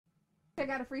Check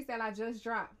out a freestyle I just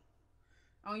dropped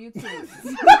on YouTube.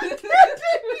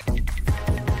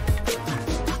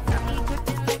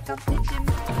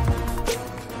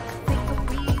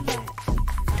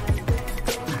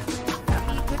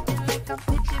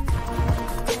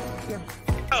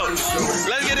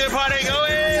 Let's get this party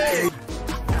going.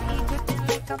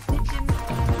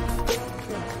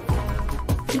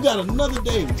 You got another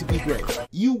day to be great.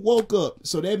 You woke up,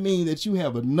 so that means that you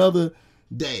have another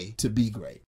day to be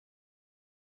great.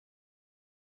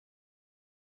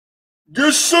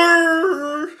 Yes,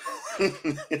 sir.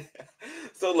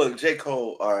 So look, J.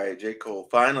 Cole, all right, J. Cole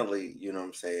finally, you know what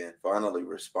I'm saying, finally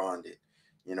responded.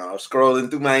 You know, I was scrolling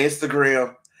through my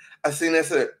Instagram. I seen that,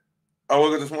 said, I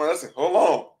woke up this morning, I said, hold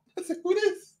on. I said, who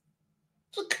this?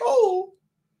 J. Cole.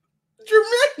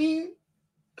 Jermaine.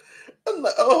 I'm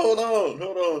like, oh,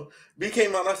 hold on. B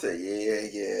came out, I said, yeah,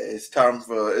 it's time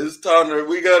to,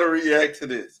 we got to react to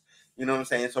this. You know what I'm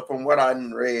saying? So from what I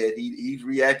read, he's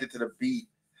reacted to the beat.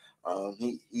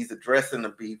 He's addressing the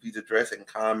beef. He's addressing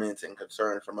comments and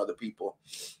concerns from other people.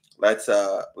 Let's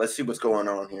see what's going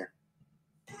on here.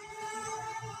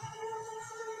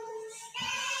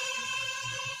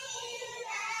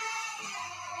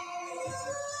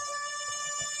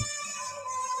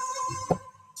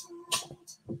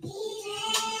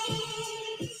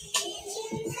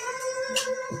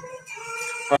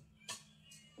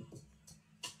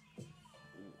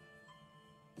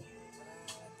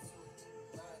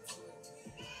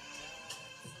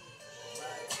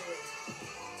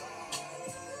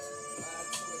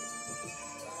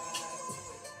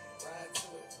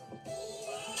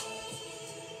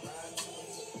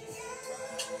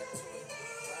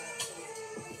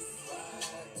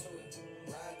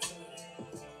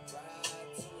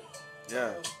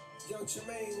 Yeah. Yo,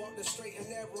 Jermaine walked the straight and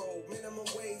narrow. Minimum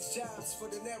wage jobs for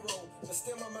the narrow. But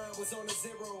still my mind was on the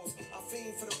zeros. I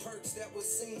fiend for the perks that was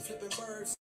seen flipping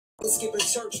birds. Skipping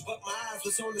church, but my eyes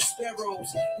was on the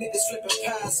sparrows. Niggas flipping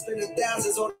pies, spending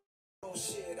thousands on oh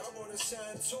shit. I wanna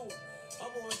shine too. I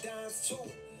want dimes too.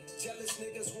 Jealous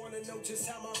niggas wanna know just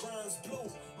how my rhymes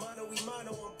blue. Mono we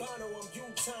mono, I'm bono, I'm you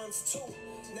times two.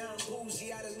 Now I'm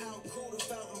bougie, I done out cool the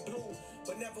fountain blue.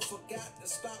 But never forgot the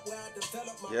spot where I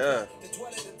developed my yeah. The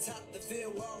dwell at the top, the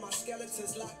field where all my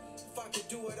skeletons locked. If I could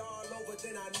do it all over,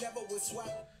 then I never would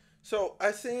swap. So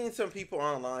I seen some people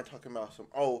online talking about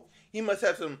he must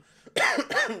have some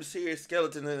serious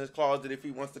skeleton in his closet if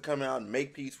he wants to come out and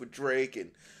make peace with Drake,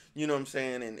 and you know what I'm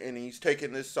saying, and he's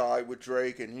taking this side with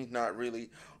Drake and he's not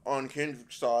really on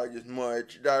Kendrick's side as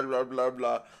much, blah blah blah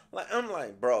blah. Like I'm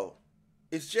like, bro,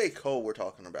 it's J. Cole we're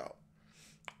talking about.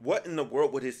 What in the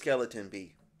world would his skeleton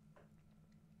be?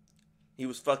 He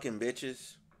was fucking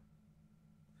bitches.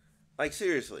 Like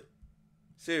seriously.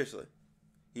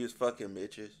 He was fucking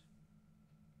bitches.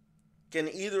 Can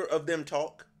either of them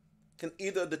talk? Can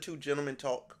either of the two gentlemen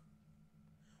talk?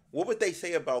 What would they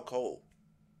say about Cole?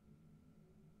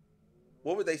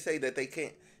 What would they say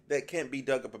that can't be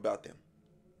dug up about them?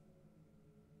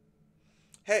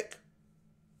 Heck,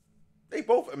 they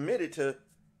both admitted to,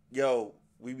 yo,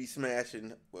 we be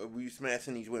smashing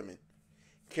these women.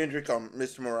 Kendrick on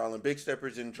Mr. Morale and Big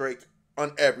Steppers, and Drake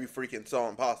on every freaking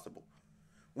song possible.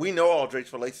 We know all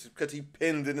Drake's relationships because he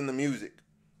pins it in the music.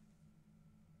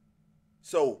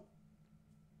 So,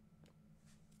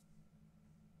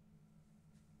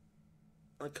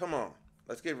 come on.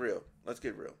 Let's get real.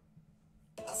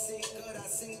 I seen good, I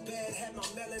seen bad, had my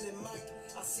melanin mic.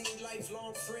 I seen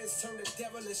lifelong friends turn to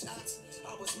devilish ox.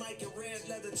 I was Mike in red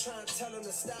leather trying to tell him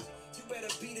to stop. You better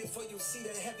beat it before you see the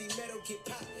heavy metal get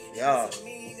popped. Yeah. He was a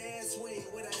mean ass wing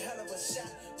with a hell of a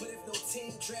shot. But if no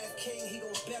team draft king, he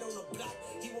gon' bet on the block.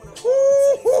 He wanna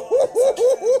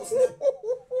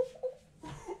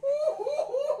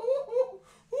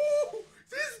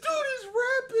This dude is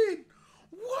rapping.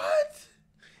 What?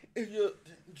 If you're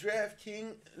draft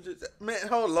king, man,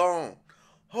 hold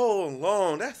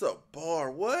on. That's a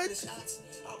bar. What?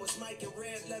 I was Mike in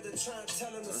red leather trying to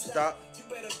tell him to stop. You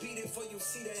better beat it before you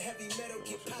see the heavy metal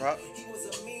get popped. He was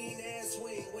a mean ass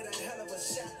wing with a hell of a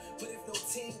shot. But if no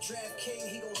team draft king,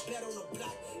 he gon' bet on the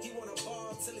block. He wanna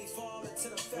ball till he fall into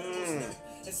the federal snap.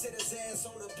 And sit his ass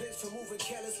on the bench for moving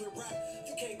careless with rap.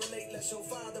 You can't relate unless your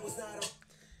father was not a...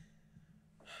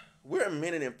 We're a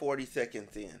minute and 40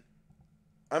 seconds in.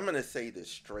 I'm going to say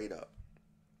this straight up.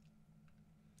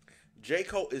 J.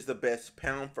 Cole is the best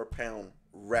pound for pound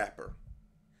rapper.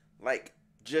 Like,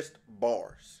 just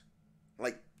bars.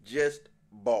 Just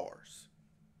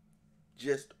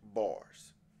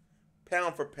bars.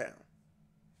 Pound for pound.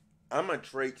 I'm a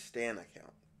Drake Stan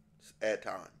account at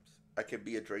times. I could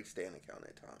be a Drake Stan account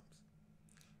at times.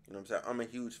 You know what I'm saying? I'm a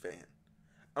huge fan.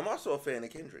 I'm also a fan of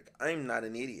Kendrick. I'm not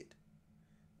an idiot.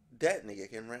 That nigga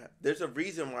can rap. There's a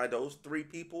reason why those three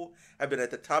people have been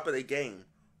at the top of their game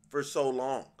for so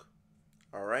long.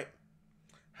 All right.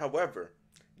 However,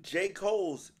 J.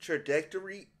 Cole's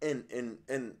trajectory and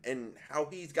how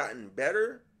he's gotten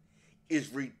better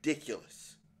is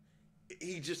ridiculous.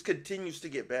 He just continues to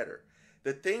get better.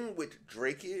 The thing with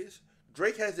Drake is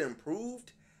Drake has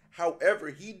improved. However,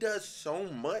 he does so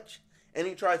much and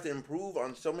he tries to improve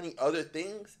on so many other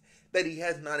things that he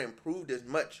has not improved as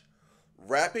much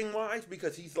rapping wise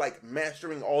because he's like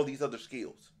mastering all these other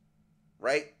skills.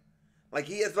 Right? Like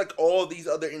he has like all these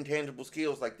other intangible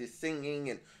skills like this singing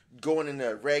and going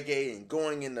into reggae and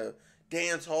going into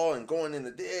dance hall and going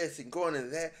into this and going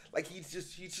into that. Like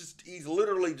he's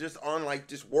literally just on like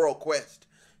this world quest.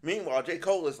 Meanwhile, J.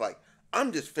 Cole is like,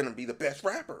 I'm just finna be the best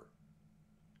rapper.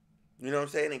 You know what I'm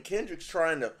saying? And Kendrick's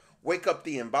trying to wake up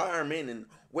the environment and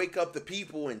wake up the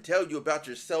people and tell you about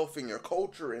yourself and your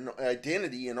culture and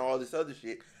identity and all this other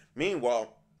shit.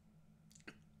 Meanwhile,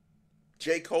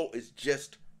 J. Cole is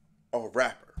just a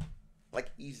rapper.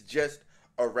 Like he's just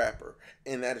a rapper.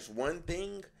 And that is one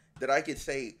thing that I could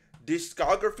say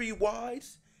discography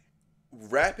wise,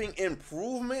 rapping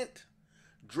improvement,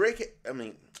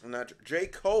 J.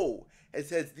 Cole has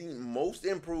the most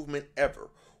improvement ever.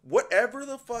 Whatever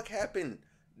the fuck happened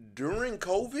during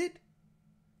COVID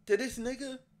to this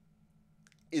nigga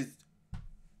is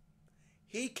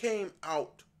he came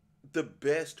out the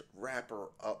best rapper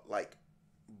up like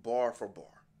bar for bar.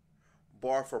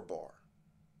 Bar for bar.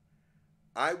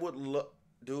 I would look,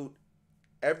 dude,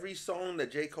 every song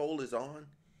that J. Cole is on,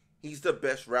 he's the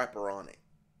best rapper on it.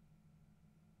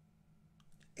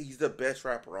 He's the best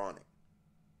rapper on it.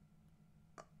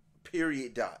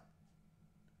 Period dot.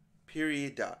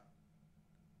 Period dot.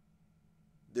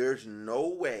 There's no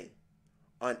way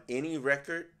on any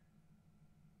record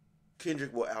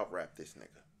Kendrick will out-rap this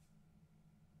nigga.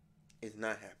 It's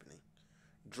not happening.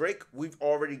 Drake, we've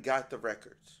already got the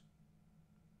records.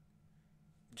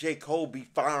 J. Cole be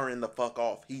firing the fuck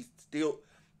off. He's still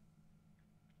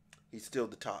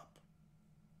the top.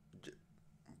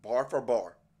 Bar for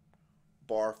bar.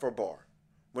 Bar for bar.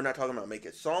 We're not talking about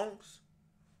making songs.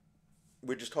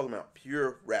 We're just talking about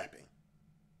pure rapping.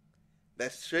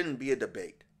 That shouldn't be a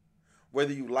debate.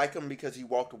 Whether you like him because he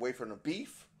walked away from the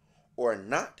beef or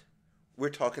not, we're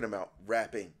talking about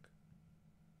rapping.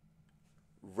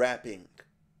 Rapping.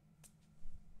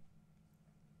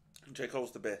 J.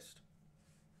 Cole's the best.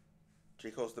 J.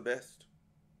 Cole's the best.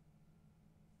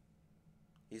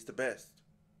 He's the best.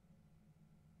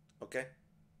 Okay?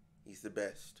 He's the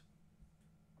best.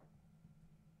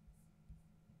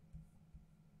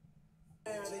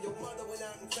 And your mother went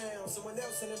out and found someone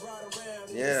else and then brought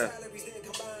around. And yeah. Your salaries didn't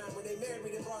combine. When they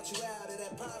married and brought you out of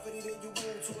that poverty, then you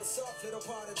moved to a soft little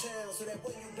part of town. So that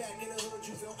when you back in the hood,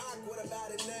 you feel awkward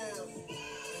about it now.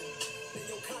 Then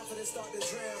your confidence started to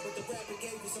drown, but the rapper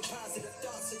gave you some positive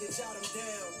thoughts, so you jot them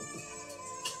down.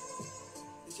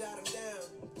 You jot them down.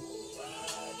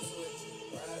 Ride to it,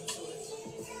 ride to it,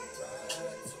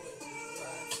 ride to it,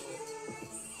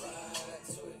 ride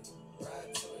to it, ride to it,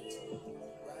 ride to it.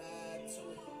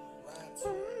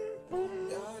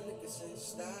 Y'all niggas ain't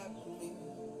stopping me.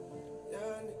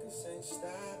 Y'all niggas ain't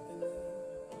stopping me.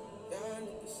 Y'all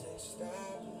niggas ain't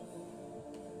stopping me.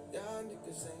 Y'all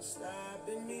niggas ain't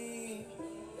stopping me.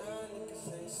 Y'all niggas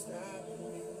ain't stopping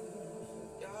me.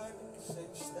 Y'all niggas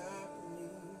ain't stopping me.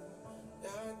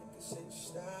 Y'all niggas ain't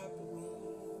stopping me.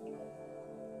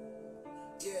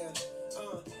 Yeah.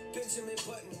 Benjamin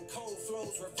Button, cold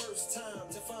flows, reverse time.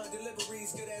 To find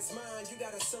deliveries good as mine, you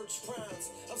gotta search primes.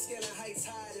 I'm scaling heights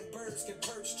high and birds can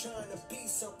perch, trying to be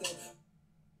something.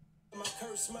 My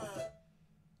curse mind.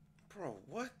 Bro,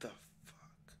 what the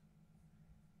fuck?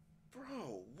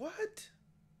 Bro, what?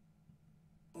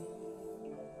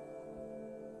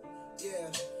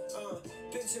 Yeah,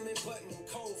 Benjamin Button,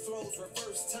 cold flows,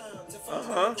 reverse time. To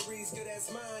find deliveries good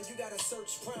as mine, you gotta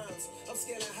search primes. I'm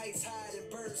scaling heights high and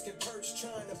birds can perch,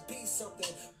 trying to be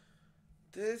something.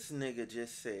 This nigga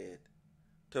just said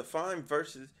to find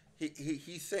verses.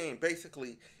 He's saying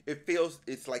basically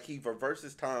it's like he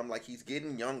reverses time, like he's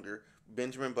getting younger.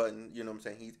 Benjamin Button, you know what I'm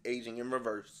saying? He's aging in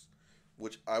reverse,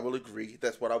 which I will agree.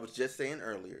 That's what I was just saying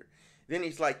earlier. Then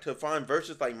he's like, to find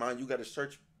verses like mine, you got to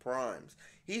search primes.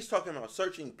 He's talking about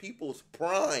searching people's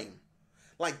prime,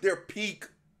 like their peak.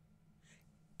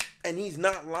 And he's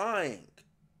not lying.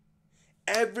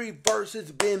 Every verse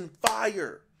has been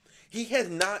fire. He has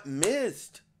not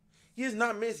missed. He has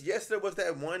not missed. Yes, there was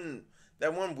that one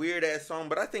weird ass song,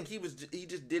 but I think he just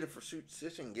did it for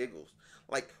shits and giggles.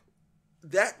 Like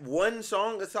that one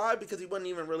song aside, because he wasn't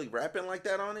even really rapping like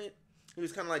that on it. He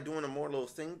was kind of like doing a more little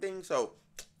sing thing. So,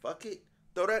 fuck it.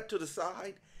 Throw that to the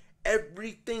side.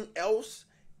 Everything else,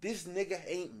 this nigga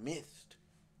ain't missed.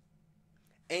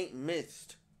 Ain't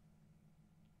missed.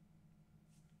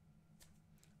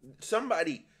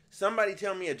 Somebody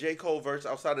tell me a J. Cole verse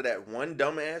outside of that one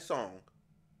dumbass song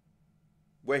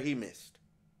where he missed.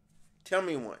 Tell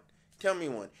me one. Tell me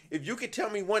one. If you could tell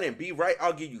me one and be right,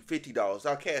 I'll give you $50.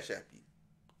 I'll cash app you.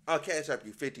 I'll cash app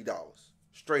you $50.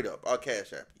 Straight up, I'll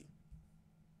cash app you.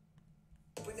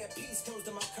 When that peace comes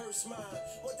to my cursed mind,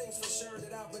 one thing's for sure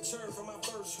that I've matured from my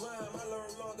first rhyme. I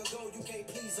learned long ago you can't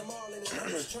please them all in the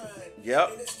first trying.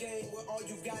 Yep. In this game where all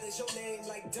you've got is your name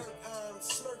like dirt, I'm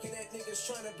smirking at niggas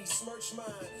trying to besmirch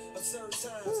mine. Absurd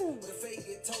times with a fake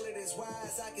get told it as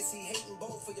wise. I can see hate in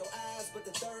both of your eyes, but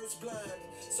the third's blind.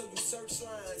 So you search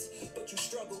lines, but you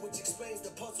struggle, which explains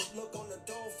the puzzled look on the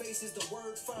dull faces the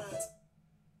word finds.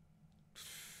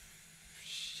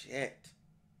 Shit.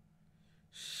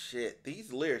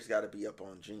 These lyrics got to be up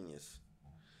on Genius.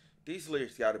 These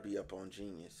lyrics got to be up on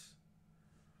Genius.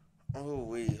 Oh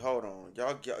wait, hold on.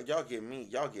 Y'all give me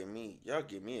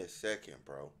a second,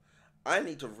 bro. I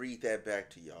need to read that back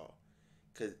to y'all,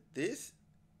 cause this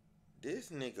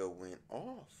nigga went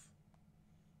off.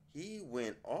 He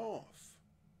went off.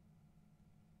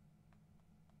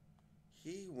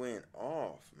 He went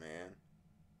off, man.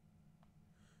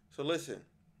 So listen,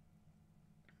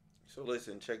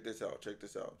 check this out.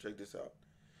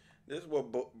 This is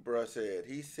what bruh said.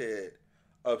 He said,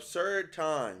 absurd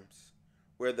times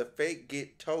where the fake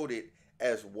get toted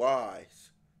as wise.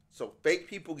 So fake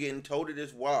people getting toted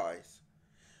as wise.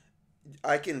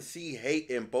 I can see hate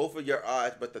in both of your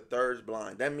eyes, but the third's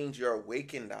blind. That means your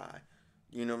awakened eye.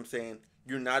 You know what I'm saying?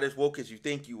 You're not as woke as you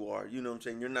think you are. You know what I'm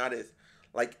saying? You're not as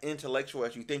like intellectual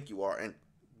as you think you are. And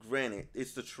granted,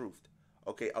 it's the truth.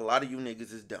 Okay, a lot of you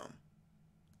niggas is dumb.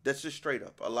 That's just straight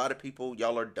up. A lot of people,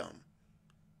 y'all are dumb.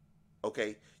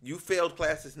 Okay, you failed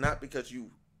classes not because your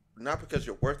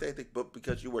work ethic, but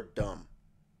because you were dumb.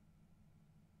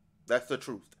 That's the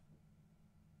truth.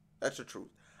 That's the truth.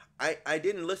 I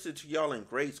didn't listen to y'all in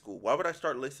grade school. Why would I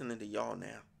start listening to y'all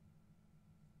now?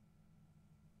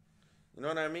 You know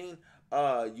what I mean?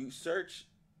 You search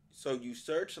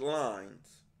lines,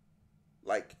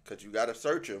 like, because you got to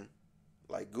search them,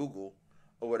 like Google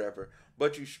or whatever,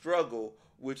 but you struggle,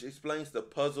 which explains the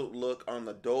puzzled look on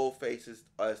the dull faces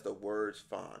as the words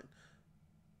find.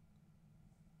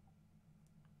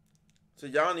 So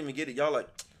y'all don't even get it. Y'all like,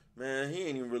 man, he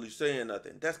ain't even really saying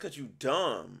nothing. That's because you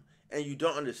dumb and you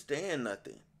don't understand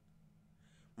nothing.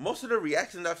 Most of the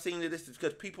reactions I've seen to this is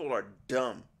because people are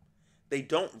dumb. They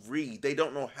don't read. They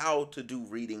don't know how to do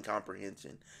reading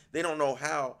comprehension. They don't know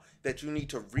how that you need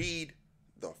to read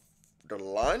the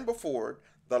line before,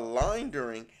 the line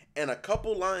during, and a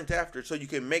couple lines after so you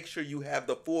can make sure you have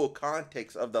the full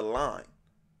context of the line.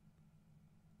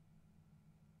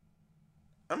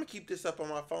 I'm going to keep this up on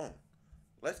my phone.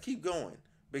 Let's keep going,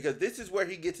 because this is where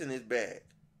he gets in his bag.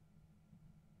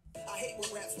 I hate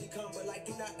when raps become, but like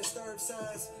do not disturb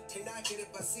signs. Can I get it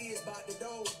if I see it's by the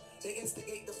door? They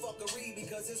instigate the fuckery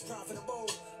because it's profitable.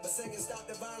 But singing stop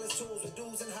the violence tools with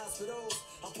dudes in hospitals.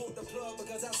 I pulled the plug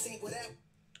because I seen what that.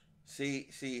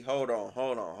 See, hold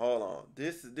on.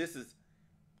 This is,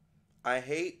 I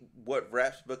hate what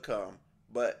raps become,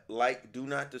 but like do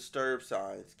not disturb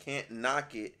signs, can't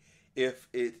knock it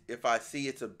if I see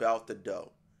it's about the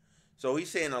dough. So he's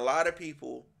saying a lot of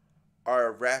people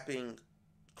are rapping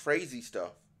crazy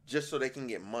stuff just so they can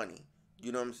get money.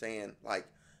 You know what I'm saying? Like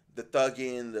the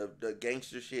thugging, the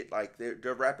gangster shit, like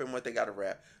they're rapping what they gotta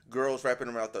rap. Girls rapping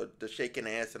about the shaking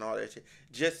ass and all that shit.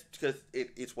 Just because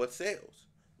it's what sells.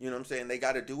 You know what I'm saying? They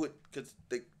gotta do it because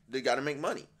they gotta make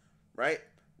money. Right?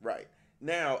 Right.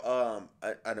 Now,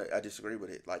 I disagree with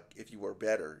it. Like if you were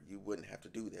better, you wouldn't have to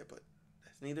do that, but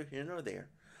that's neither here nor there.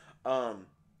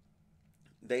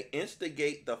 They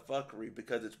instigate the fuckery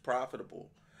because it's profitable,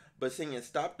 but singing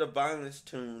stop the violence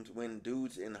tunes when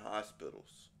dudes in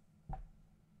hospitals.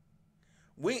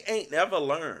 We ain't never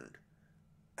learned.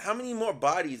 How many more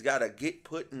bodies gotta get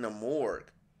put in the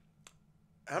morgue?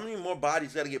 How many more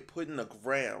bodies gotta get put in the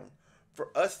ground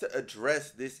for us to address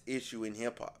this issue in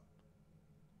hip hop?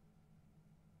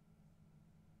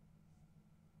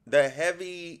 The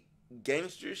heavy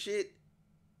gangster shit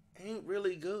ain't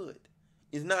really good.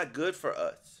 It's not good for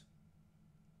us.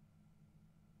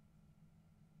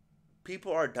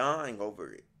 People are dying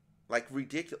over it. Like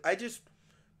ridiculous.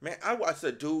 I watched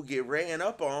a dude get ran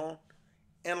up on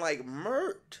and like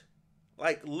murked.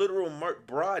 Like literal murk,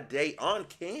 broad day on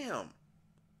cam.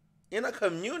 In a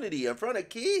community in front of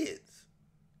kids.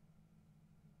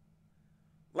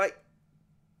 Like,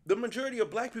 The majority of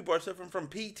black people are suffering from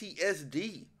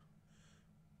PTSD.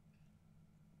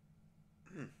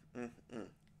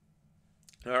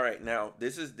 All right, now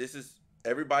this is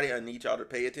everybody. I need y'all to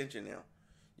pay attention now.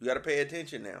 You got to pay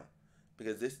attention now,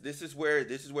 because this is where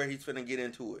he's finna get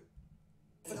into it.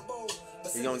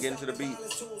 He's gonna get into the beat.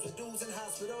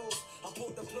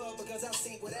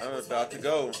 I'm about to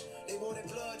go. They wanted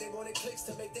blood, they wanted clicks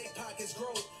to make their pockets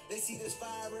grow. They see this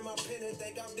fire in my pen and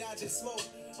think I'm dodging smoke.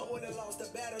 I would have lost the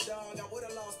battle dog, I would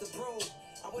have lost the bro.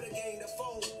 I would have gained a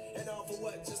foe, and all for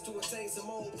what? Just to attain some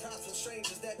old props from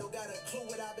strangers that don't got a clue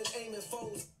what I've been aiming for.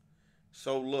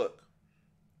 So look.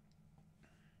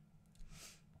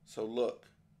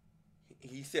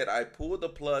 He said, I pulled the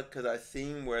plug because I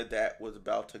seen where that was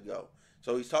about to go.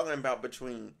 So he's talking about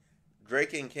between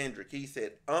Drake and Kendrick. He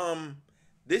said,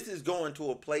 this is going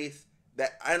to a place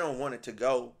that I don't want it to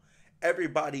go.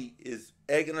 Everybody is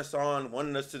egging us on,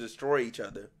 wanting us to destroy each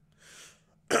other.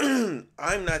 I'm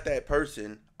not that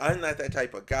person. I'm not that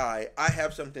type of guy. I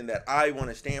have something that I want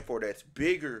to stand for that's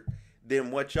bigger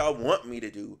than what y'all want me to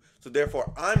do. So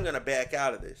therefore, I'm going to back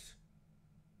out of this.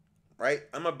 Right?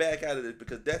 I'm going to back out of this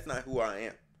because that's not who I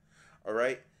am. All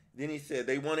right? Then he said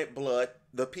they wanted blood,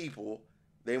 the people.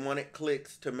 They wanted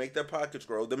clicks to make their pockets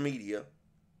grow, the media.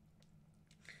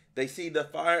 They see this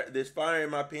fire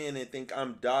in my pen and think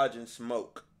I'm dodging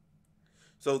smoke.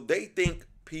 So they think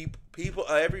people,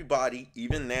 everybody,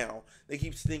 even now, they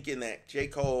keep thinking that J.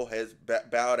 Cole has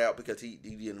bowed out because he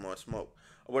didn't want smoke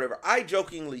or whatever. I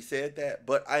jokingly said that,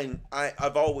 but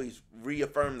I've always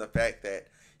reaffirmed the fact that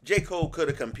J. Cole could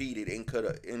have competed and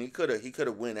he could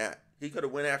have went after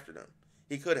them.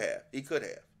 He could have. It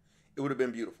would have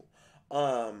been beautiful.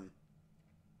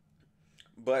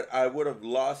 But I wouldn't have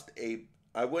lost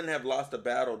a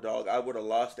battle, dog. I would have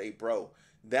lost a bro.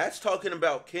 That's talking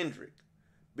about Kendrick.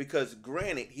 Because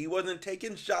granted, he wasn't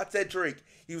taking shots at Drake.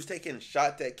 He was taking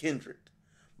shots at Kendrick.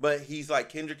 But he's like,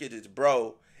 Kendrick is his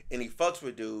bro and he fucks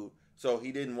with dude, so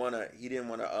he didn't wanna do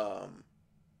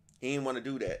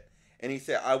that. And he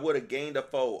said, I would have gained a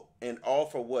foe, and all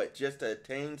for what? Just to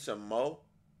attain some mo?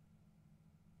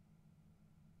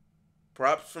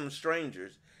 Props from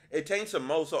strangers. Attain some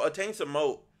mo. So attain some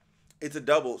mo, it's a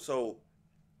double. So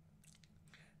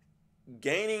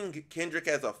gaining Kendrick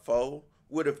as a foe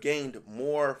would have gained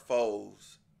more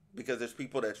foes because there's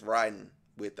people that's riding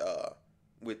with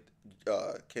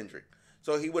Kendrick.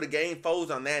 So he would have gained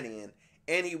foes on that end,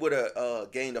 and he would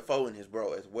have gained a foe in his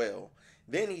bro as well.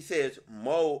 Then he says,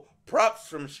 mo, props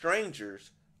from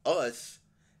strangers, us,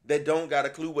 that don't got a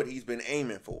clue what he's been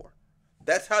aiming for.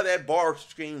 That's how that bar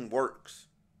scheme works.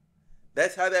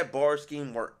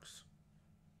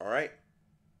 All right?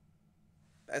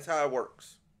 That's how it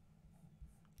works.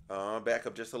 Back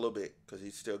up just a little bit because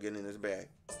he's still getting in his bag.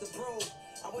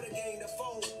 I would have gained a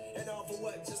phone, and all for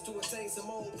what? Just to attain some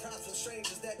old props from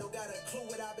strangers that don't got a clue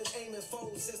what I've been aiming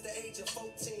for since the age of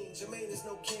 14. Jermaine is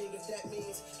no king, if that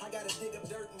means I gotta dig up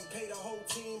dirt and pay the whole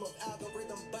team of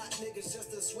algorithm bot niggas just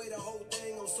to sway the whole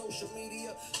thing on social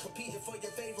media, competing for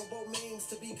your favorable means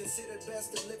to be considered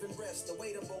best and live and rest. The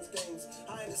weight of both things.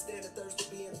 I understand the thirst of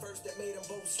being first that made them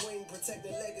both swing,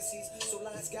 protecting legacies. So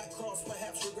lines got crossed,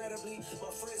 perhaps regrettably.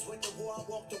 My friends went to war, I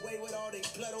walked away with all they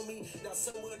blood on me. Now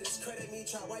some will discredit me,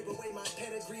 try wipe away my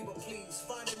pedigree, but please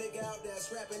find a nigga out there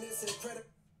that's rapping this incredible.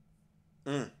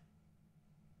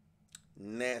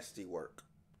 Nasty work.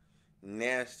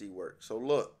 So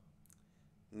look,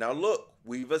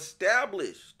 we've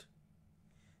established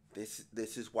this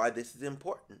is why this is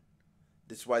important.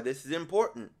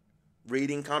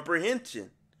 Reading comprehension.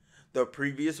 The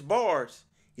previous bars,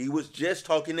 he was just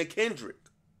talking to Kendrick.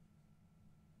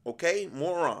 Okay,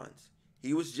 morons.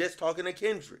 He was just talking to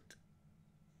Kendrick.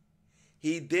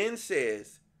 He then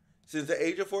says, since the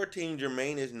age of 14,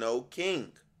 Jermaine is no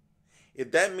king.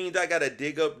 If that means I got to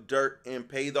dig up dirt and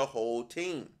pay the whole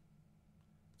team.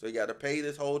 So you got to pay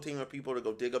this whole team of people to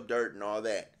go dig up dirt and all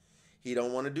that. He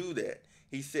don't want to do that.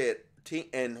 He said,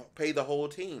 and pay the whole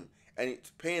team. And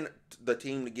it's paying the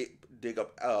team to dig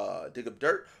up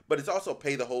dirt, but it's also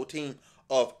pay the whole team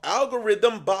of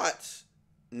algorithm bots,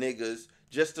 niggas,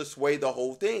 just to sway the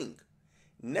whole thing.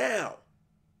 Now,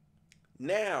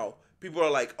 people are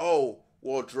like, oh,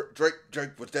 well,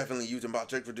 Drake was definitely using bots.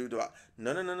 Drake would do bot.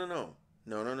 No.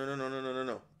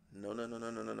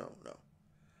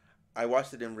 I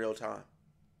watched it in real time.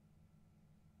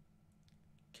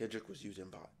 Kendrick was using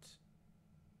bots.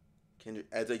 Kendrick,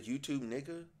 as a YouTube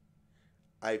nigga,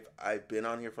 I've been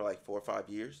on here for like 4 or 5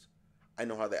 years. I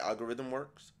know how the algorithm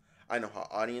works. I know how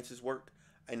audiences work.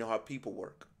 I know how people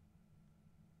work.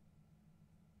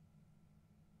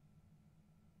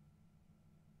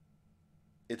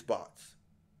 It's bots.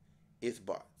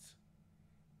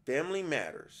 Family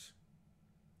Matters.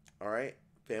 All right?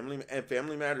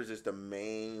 Family Matters is the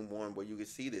main one where you can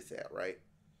see this at, right?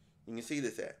 You can see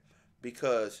this at.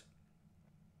 Because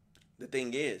the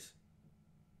thing is,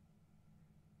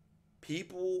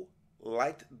 people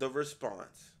liked the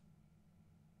response,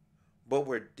 but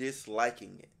were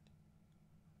disliking it,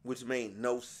 which made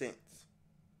no sense.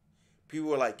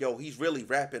 People were like, yo, he's really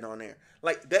rapping on there.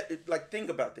 Like that, like think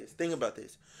about this. Think about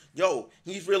this. Yo,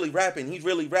 he's really rapping, he's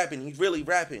really rapping, he's really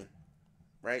rapping.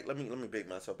 Right? Let me big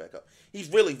myself back up. He's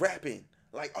really rapping.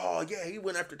 Like, oh yeah, he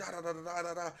went after da da da da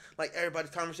da da. Like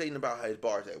everybody's conversating about how his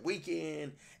bars at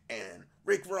Weekend and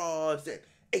Rick Ross and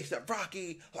A$AP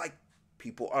Rocky. Like,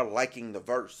 people are liking the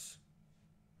verse.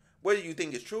 Whether you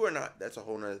think it's true or not, that's a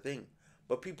whole nother thing.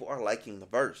 But people are liking the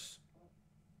verse.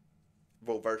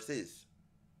 Well, verses.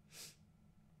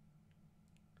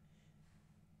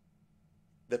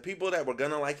 The people that were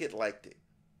gonna like it liked it.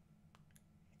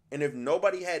 And if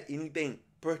nobody had anything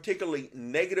particularly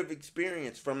negative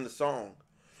experience from the song,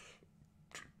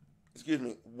 excuse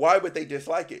me, why would they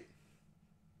dislike it?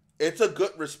 It's a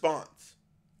good response.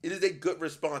 It is a good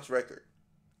response record.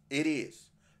 It is.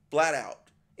 Flat out.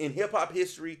 In hip-hop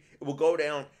history, it will go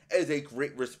down as a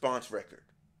great response record.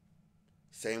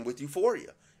 Same with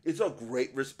Euphoria. It's a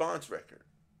great response record.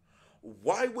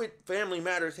 Why would Family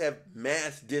Matters have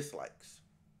mass dislikes?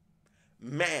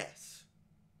 Mass.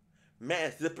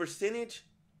 The percentage,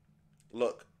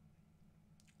 look,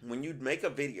 when you make a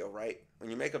video, right? When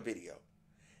you make a video,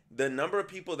 the number of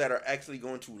people that are actually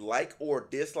going to like or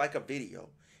dislike a video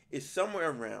is somewhere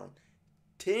around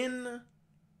 10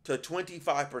 to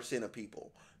 25% of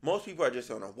people. Most people are just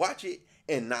going to watch it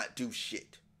and not do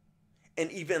shit.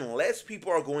 And even less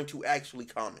people are going to actually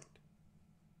comment.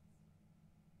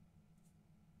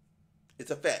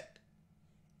 It's a fact.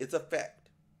 It's a fact.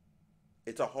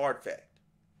 It's a hard fact.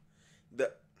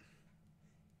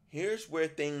 Here's where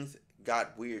things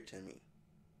got weird to me.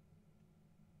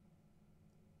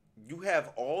 You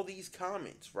have all these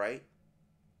comments, right?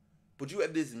 But you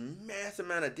have this mass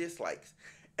amount of dislikes.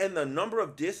 And the number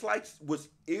of dislikes was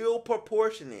ill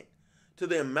proportionate to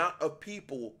the amount of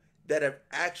people that have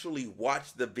actually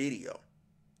watched the video.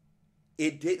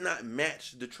 It did not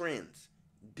match the trends.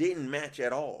 Didn't match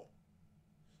at all.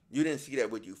 You didn't see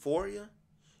that with Euphoria.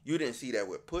 You didn't see that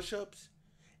with Push-Ups.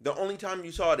 The only time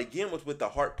you saw it again was with the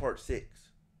Heart Part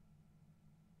 6.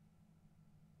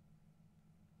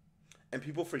 And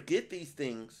people forget these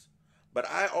things, but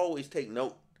I always take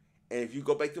note. And if you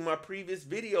go back through my previous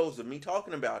videos of me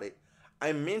talking about it,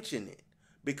 I mention it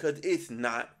because it's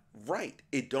not right.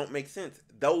 It don't make sense.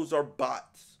 Those are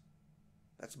bots.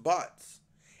 That's bots.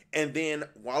 And then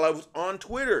while I was on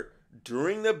Twitter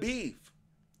during the beef,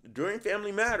 during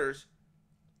Family Matters,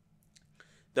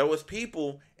 there was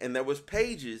people and there was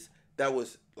pages that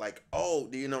was like, oh,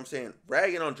 you know what I'm saying,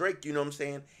 ragging on Drake, you know what I'm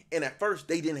saying? And at first,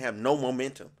 they didn't have no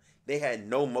momentum. They had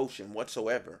no motion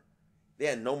whatsoever. They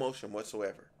had no motion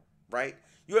whatsoever, right?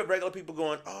 You have regular people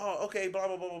going, oh, okay, blah,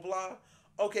 blah, blah, blah, blah.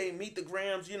 Okay, meet the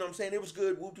Grams, you know what I'm saying? It was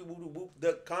good, whoop, whoop, whoop, whoop.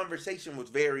 The conversation was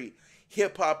very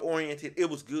hip-hop oriented. It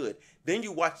was good. Then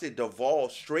you watched it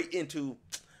devolve straight into,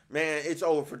 man, it's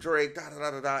over for Drake, da da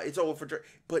da da da. It's over for Drake.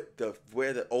 But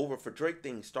where the over for Drake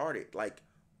thing started, like,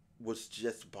 was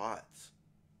just bots.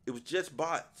 It was just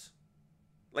bots.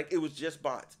 Like, it was just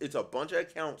bots. It's a bunch of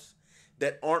accounts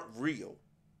that aren't real.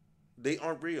 They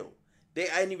aren't real. They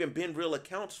hadn't even been real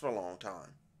accounts for a long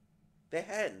time. They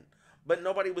hadn't. But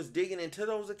nobody was digging into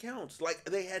those accounts. Like,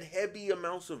 they had heavy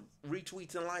amounts of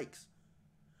retweets and likes.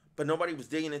 But nobody was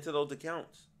digging into those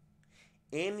accounts.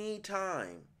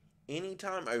 Anytime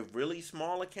a really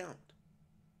small account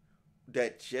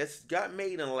that just got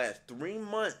made in the last 3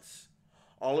 months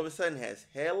all of a sudden has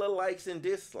hella likes and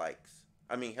dislikes.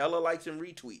 I mean, hella likes and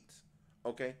retweets.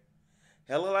 Okay?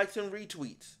 Hella likes and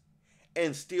retweets.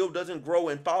 And still doesn't grow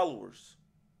in followers.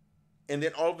 And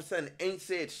then all of a sudden ain't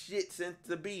said shit since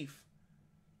the beef.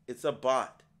 It's a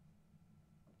bot.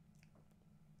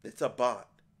 It's a bot.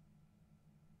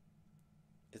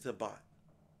 It's a bot.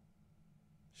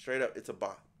 Straight up, it's a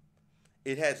bot.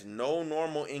 It has no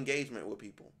normal engagement with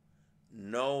people.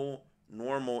 No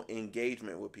normal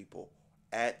engagement with people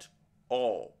at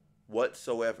all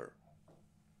whatsoever.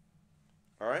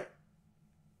 All right?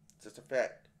 It's just a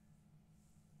fact.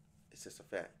 It's just a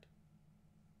fact.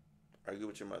 Argue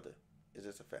with your mother. It's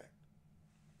just a fact.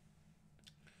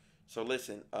 So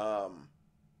listen,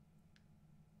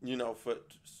 you know,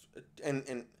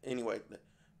 and anyway,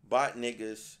 bot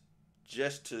niggas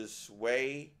just to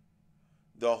sway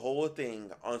the whole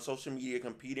thing on social media,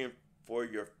 competing for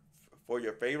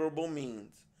your favorable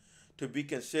means to be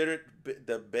considered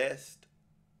the best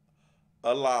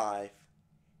alive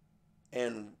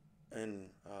and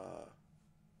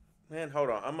man, hold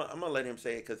on. I'm gonna let him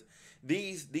say it because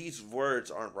these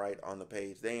words aren't right on the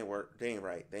page. They ain't right. They ain't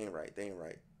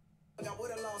right. I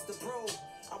would have lost the bro,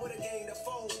 I would have gained a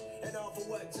phone, and all for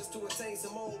what? Just to attain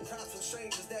some old props from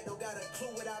strangers that don't got a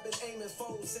clue what I've been aiming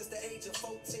for since the age of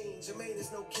 14. Jermaine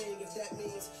is no king if that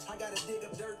means I gotta dig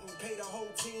up dirt and pay the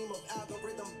whole team of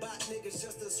algorithm bot niggas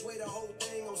just to sway the whole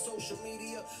thing on social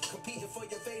media, competing for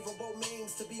your favorable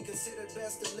memes to be considered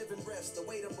best and live and rest. The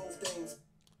weight of both things.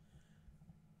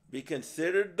 Be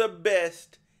considered the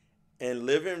best and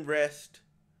live and rest.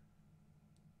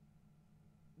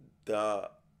 The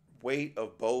weight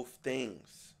of both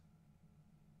things.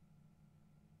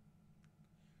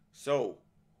 So,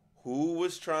 who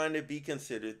was trying to be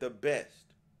considered the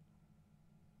best?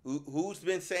 Who's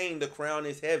been saying the crown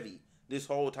is heavy this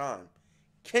whole time?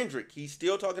 Kendrick. He's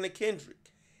still talking to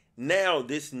Kendrick. Now,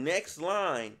 this next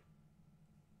line,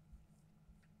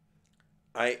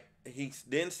 he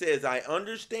then says, I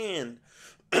understand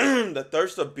the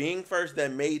thirst of being first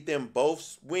that made them both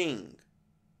swing.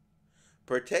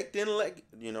 Protecting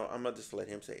I'm gonna just let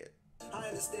him say it. I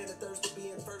understand the thirst of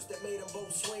being first that made them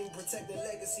both swing, protecting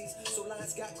legacies. So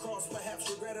lines got crossed, perhaps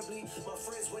regrettably. My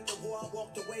friends went to war, I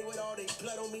walked away with all they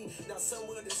blood on me. Now some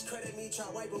will discredit me, try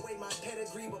wipe away my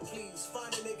pedigree, but please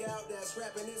find a nigga out that's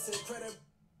rapping this incredible.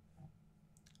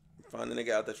 Find a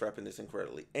nigga out that's rapping this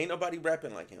incredibly. Ain't nobody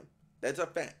rapping like him. That's a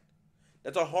fact.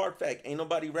 That's a hard fact. Ain't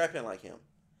nobody rapping like him.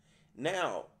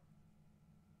 Now,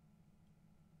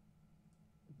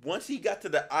 once he got to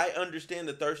the I understand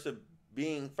the thirst of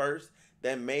being first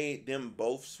that made them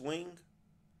both swing,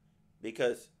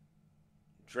 because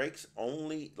Drake's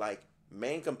only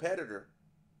main competitor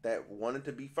that wanted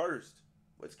to be first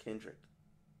was Kendrick.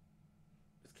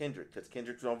 It's Kendrick, because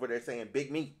Kendrick's over there saying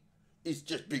big me. It's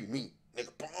just big me,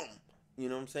 nigga. Boom. You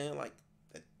know what I'm saying? Like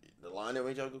the line that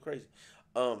made y'all go crazy.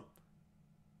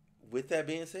 With that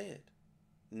being said,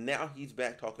 now he's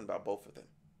back talking about both of them,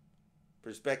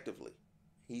 prospectively.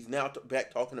 He's now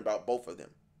back talking about both of them.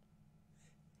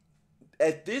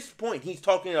 At this point, he's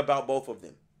talking about both of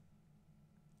them.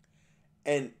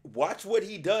 And watch what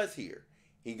he does here.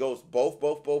 He goes both,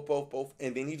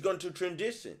 and then he's going to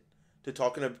transition to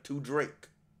talking to Drake.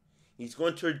 He's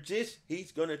going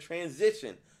to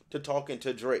transition to talking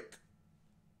to Drake.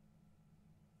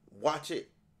 Watch it.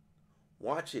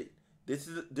 This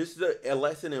is a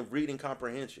lesson in reading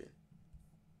comprehension.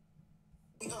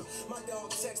 My dog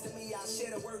texted me, I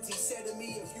share the words he said to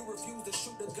me. If you refuse to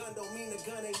shoot the gun, don't mean the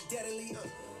gun ain't deadly.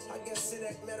 I guess in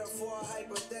that metaphor,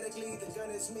 hypothetically, the gun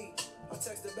is me. I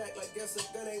texted back like, guess the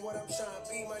gun ain't what I'm trying to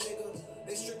be, my nigga.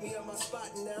 They stripped me on my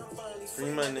spot and now I'm finally free,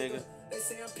 my nigga. They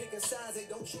say I'm picking sides, they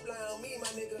don't you lie on me,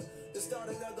 my nigga. To start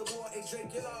another war, hey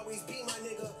Drake, you'll always be my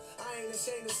nigga. I ain't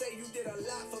ashamed to say you did a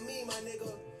lot for me, my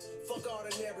nigga. Fuck all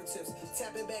the narratives.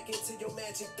 Tapping back into your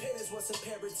magic pen is what's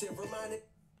imperative. Reminded.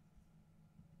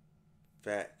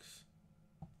 Facts.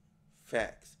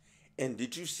 And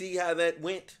did you see how that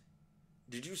went?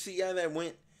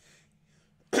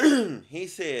 He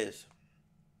says,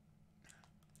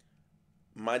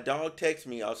 my dog texted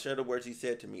me, I'll share the words he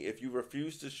said to me. If you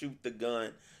refuse to shoot the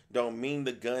gun, don't mean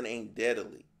the gun ain't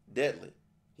deadly.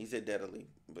 He said deadly,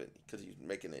 but because he's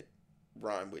making it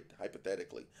rhyme with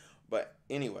hypothetically. But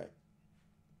anyway,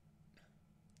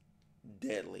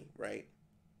 deadly, right?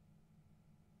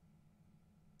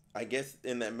 I guess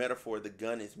in that metaphor, the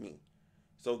gun is me.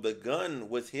 So the gun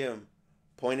was him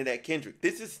pointed at Kendrick.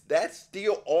 That's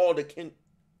still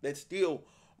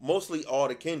mostly all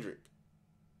to Kendrick.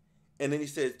 And then he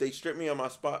says, they stripped me on my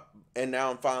spot and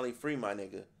now I'm finally free, my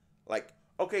nigga. Like,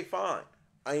 okay, fine.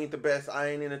 I ain't the best. I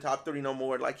ain't in the top 3 no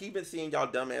more. Like, he been seeing y'all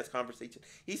dumbass conversations.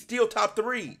 He's still top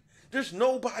 3. There's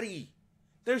nobody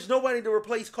to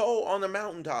replace Cole on the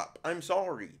mountaintop. I'm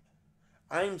sorry.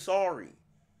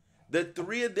 The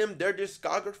 3 of them, their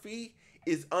discography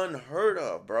is unheard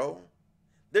of, bro.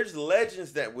 There's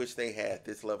legends that wish they had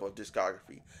this level of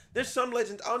discography. There's some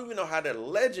legends, I don't even know how they're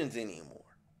legends anymore.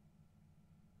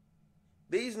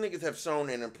 These niggas have shown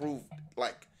and proved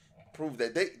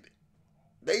that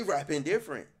they rapping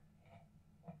different.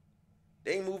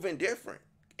 They moving different.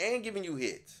 And giving you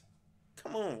hits.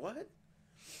 Come on, what?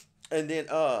 And then,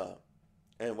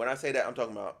 and when I say that, I'm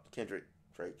talking about Kendrick,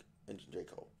 Drake, and J.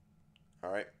 Cole.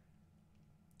 All right?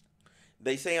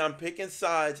 They say I'm picking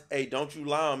sides. Hey, don't you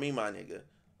lie on me, my nigga.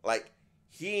 Like,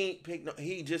 he ain't picked no,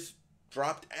 he just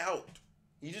dropped out.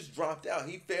 He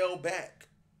fell back.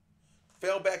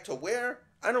 Fell back to where?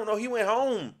 I don't know. He went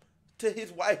home to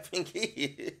his wife and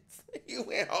kids. He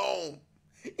went home.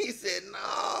 He said,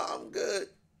 nah,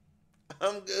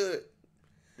 I'm good.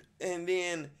 And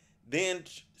then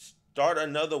start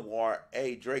another war.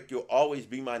 Hey, Drake, you'll always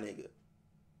be my nigga.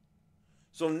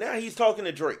 So now he's talking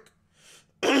to Drake.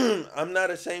 I'm not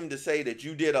ashamed to say that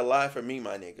you did a lot for me,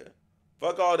 my nigga.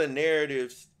 Fuck all the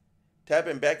narratives.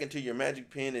 Tapping back into your magic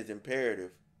pen is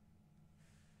imperative.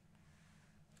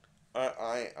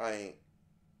 I ain't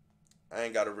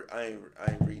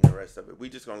reading the rest of it.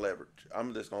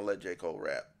 I'm just gonna let J. Cole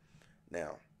rap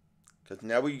now. Cause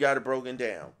now we got it broken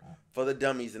down for the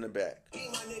dummies in the back. My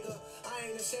nigga, I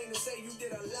ain't ashamed to say you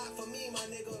did a lot for me, my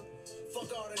nigga.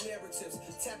 Fuck all the narratives.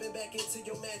 Tapping back into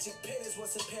your magic pen is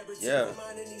what's imperative. Yeah.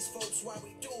 Reminding these folks why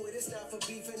we do it. It's not for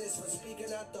beefing, it's for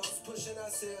speaking our thoughts, pushing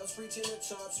ourselves, reaching the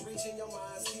charts, reaching your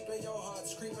minds, keeping your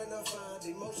hearts, creeping up, find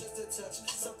emotions to touch,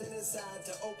 something inside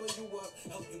to open you up,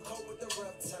 help you cope with the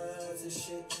rough times and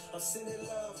shit. I'm sending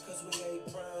love cause we ain't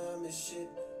prime and shit.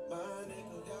 My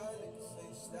nigga, y'all niggas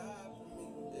say stop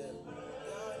me. Yeah.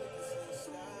 Y'all niggas say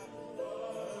stop me.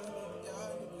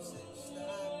 Y'all niggas say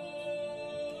stop me.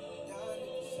 Y'all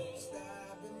niggas say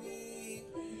stop me.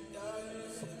 Y'all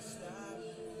niggas say stop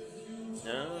me.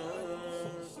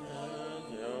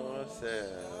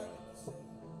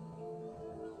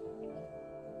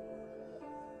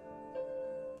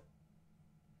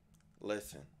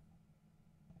 Listen,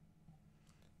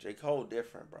 J. Cole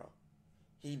different, bro.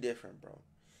 He different, bro.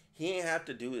 He ain't have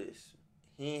to do this.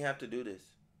 He ain't have to do this.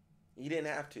 He didn't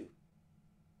have to.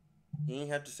 He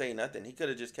ain't have to say nothing. He could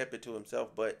have just kept it to himself,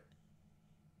 but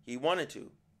he wanted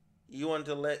to. He wanted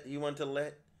to let, you know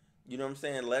what I'm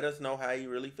saying, let us know how he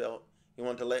really felt. He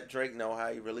wanted to let Drake know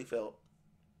how he really felt.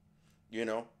 You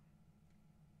know?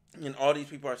 And all these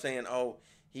people are saying, oh,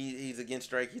 he's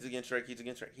against Drake, he's against Drake, he's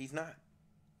against Drake. He's not.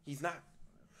 He's not.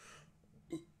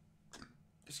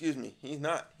 Excuse me. He's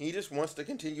not. He just wants to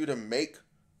continue to make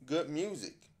good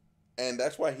music. And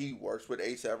that's why he works with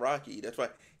A$AP Rocky. That's why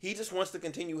he just wants to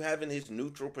continue having his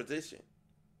neutral position.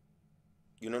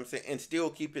 You know what I'm saying? And still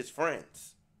keep his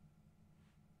friends.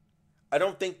 I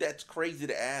don't think that's crazy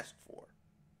to ask for.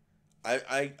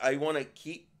 I want to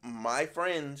keep my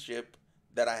friendship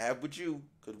that I have with you,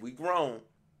 because we grown.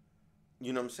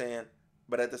 You know what I'm saying?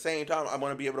 But at the same time, I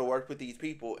want to be able to work with these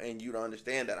people and you to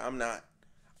understand that I'm not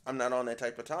on that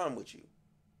type of time with you.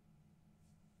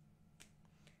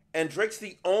 And Drake's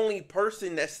the only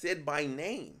person that's said by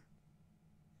name.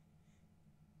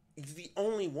 He's the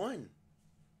only one.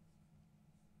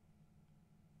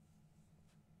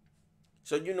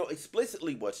 So you know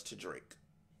explicitly what's to Drake.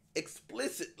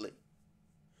 Explicitly.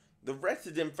 The rest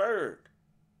is inferred.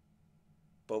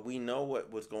 But we know what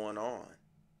was going on.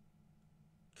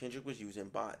 Kendrick was using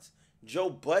bots. Joe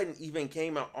Budden even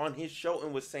came out on his show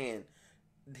and was saying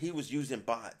he was using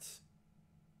bots.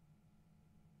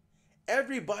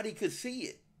 Everybody could see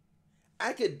it.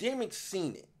 Academics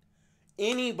seen it.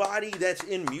 Anybody that's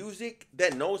in music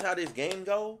that knows how this game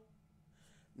go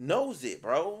knows it,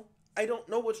 bro. I don't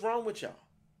know what's wrong with y'all.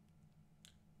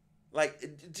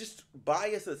 Like, just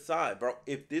bias aside, bro.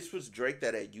 If this was Drake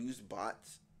that had used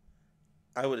bots,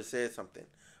 I would have said something.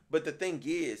 But the thing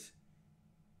is,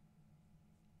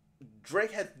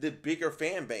 Drake has the bigger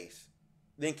fan base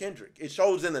than Kendrick. It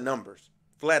shows in the numbers.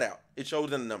 Flat out. It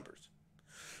shows in the numbers.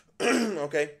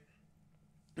 Okay?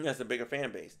 He has a bigger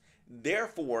fan base.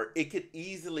 Therefore, it could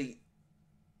easily,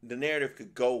 the narrative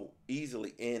could go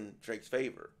easily in Drake's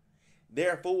favor.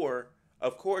 Therefore,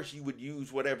 of course, you would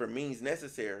use whatever means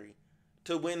necessary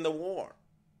to win the war.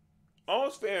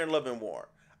 All's fair in love and war.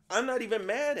 I'm not even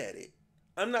mad at it.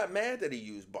 I'm not mad that he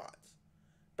used bots.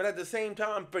 But at the same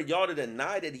time, for y'all to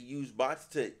deny that he used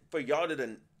bots, for y'all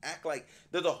to act like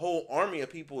there's a whole army of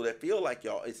people that feel like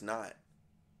y'all, it's not.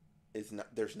 It's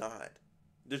not. There's not.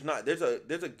 There's not. There's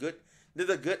a good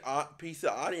piece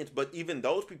of audience, but even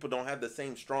those people don't have the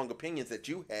same strong opinions that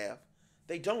you have.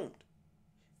 They don't.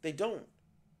 They don't.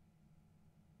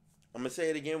 I'm gonna say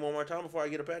it again one more time before I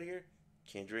get up out of here.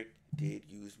 Kendrick did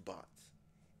use bots,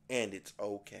 and it's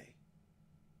okay.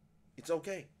 It's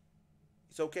okay.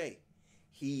 It's okay.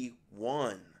 He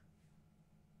won.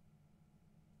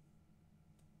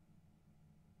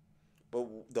 But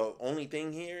the only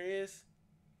thing here is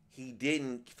he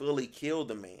didn't fully kill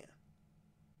the man.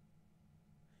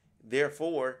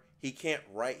 Therefore, he can't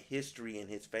write history in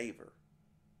his favor.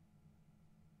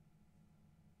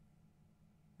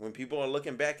 When people are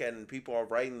looking back at it and people are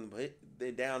writing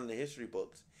it down in the history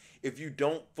books, if you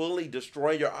don't fully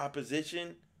destroy your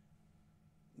opposition,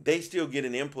 they still get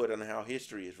an input on how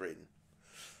history is written.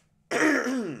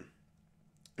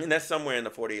 And that's somewhere in the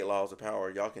 48 Laws of Power.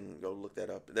 Y'all can go look that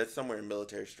up. That's somewhere in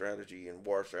military strategy and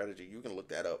war strategy. You can look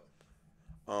that up.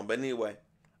 But anyway,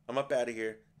 I'm up out of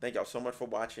here. Thank y'all so much for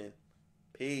watching.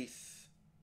 Peace.